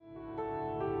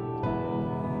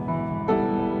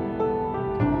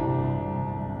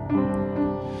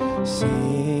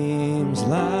Seems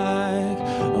like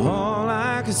all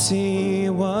I could see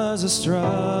was a struggle,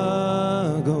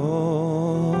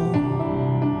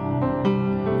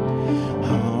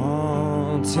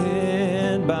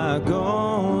 haunted by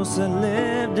ghosts that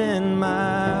lived in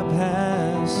my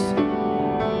past,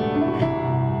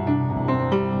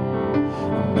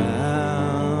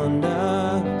 bound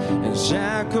up in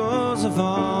shackles of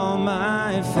all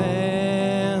my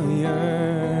failures,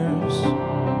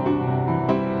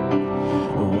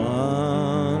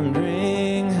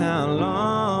 wondering how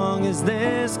long is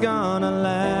this gonna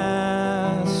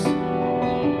last.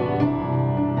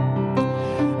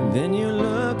 Then you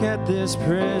look at this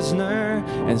prisoner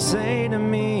and say to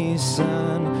me,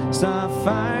 son, stop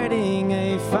fighting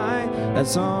a fight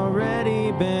that's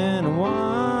already been won,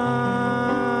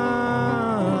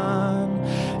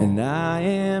 and I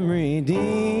am redeemed.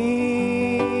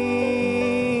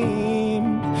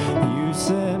 You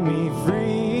set me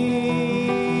free,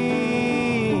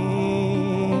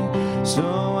 so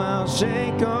I'll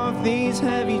shake off these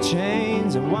heavy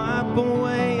chains and wipe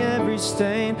away every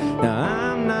stain. Now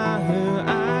I'm not who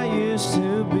I used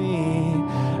to be.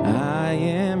 I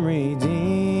am redeemed.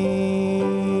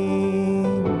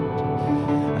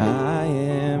 I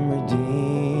am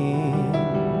redeemed.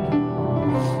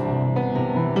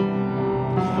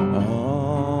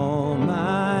 All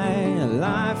my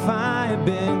life I have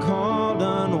been called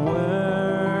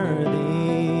unworthy,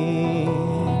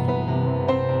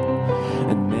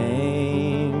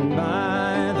 named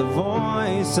by the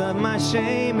voice of my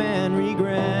shame and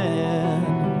regret.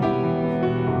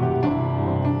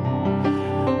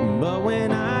 But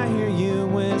when I hear you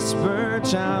whisper,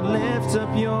 child, lift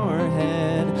up your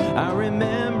head, I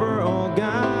remember, oh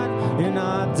God, you're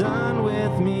not done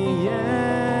with me yet,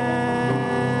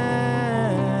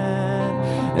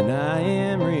 and I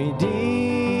am redeemed.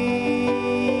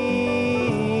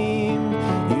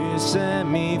 You set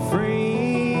me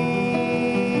free,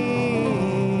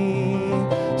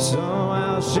 so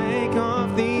I'll shake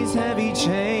off these heavy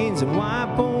chains and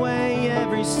wipe away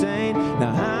every stain.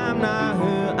 Now I'm not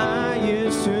who I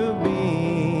used to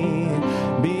be,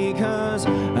 because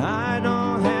I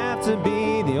don't have to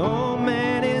be the old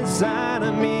man inside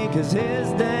of me, 'cause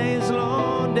his days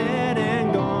long dead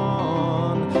and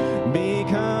gone,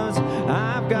 because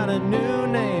I've got a new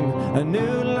name, a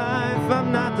new life.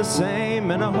 I'm not the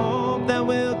same, and a hope that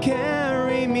will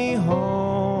carry me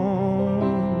home,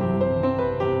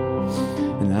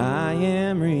 and I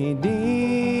am redeemed.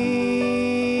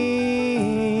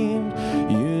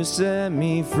 You set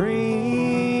me free,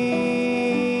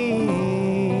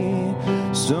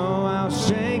 so I'll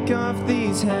shake off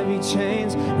these heavy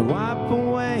chains and wipe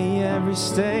away every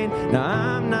stain. Now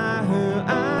I'm not who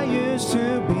I used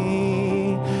to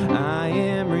be. I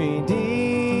am redeemed.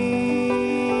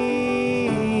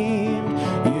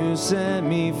 You set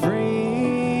me free,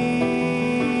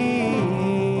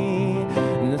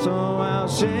 and so I'll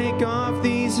shake off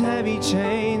these heavy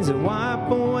chains and wipe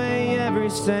away every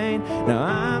stain. Now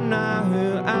I'm not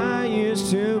who I used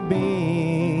to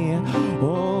be.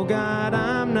 Oh God,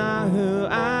 I'm not who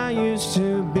I used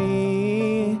to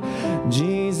be.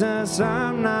 Jesus, I'm